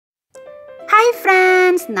Hi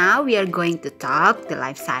friends, now we are going to talk the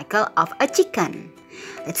life cycle of a chicken.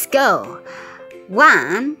 Let's go.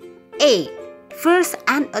 1. Egg. First,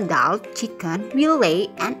 an adult chicken will lay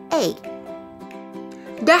an egg.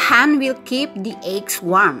 The hen will keep the eggs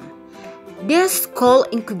warm. This is called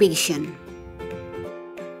incubation.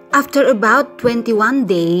 After about 21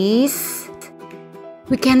 days,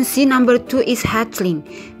 we can see number 2 is hatchling.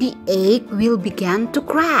 The egg will begin to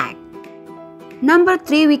crack. Number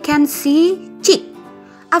 3, we can see chick.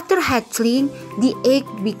 After hatchling, the egg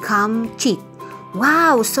become chick.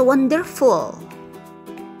 Wow, so wonderful.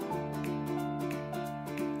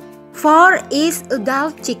 4 is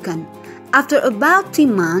adult chicken. After about 3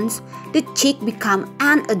 months, the chick become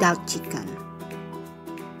an adult chicken.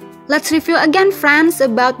 Let's review again, friends,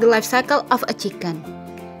 about the life cycle of a chicken.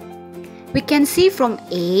 We can see from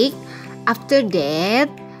egg, after that,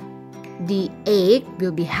 the egg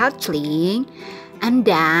will be hatchling and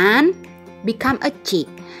then become a chick.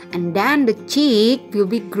 And then the chick will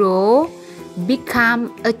be grow,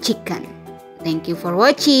 become a chicken. Thank you for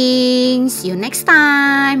watching. See you next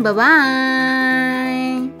time.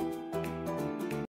 Bye-bye.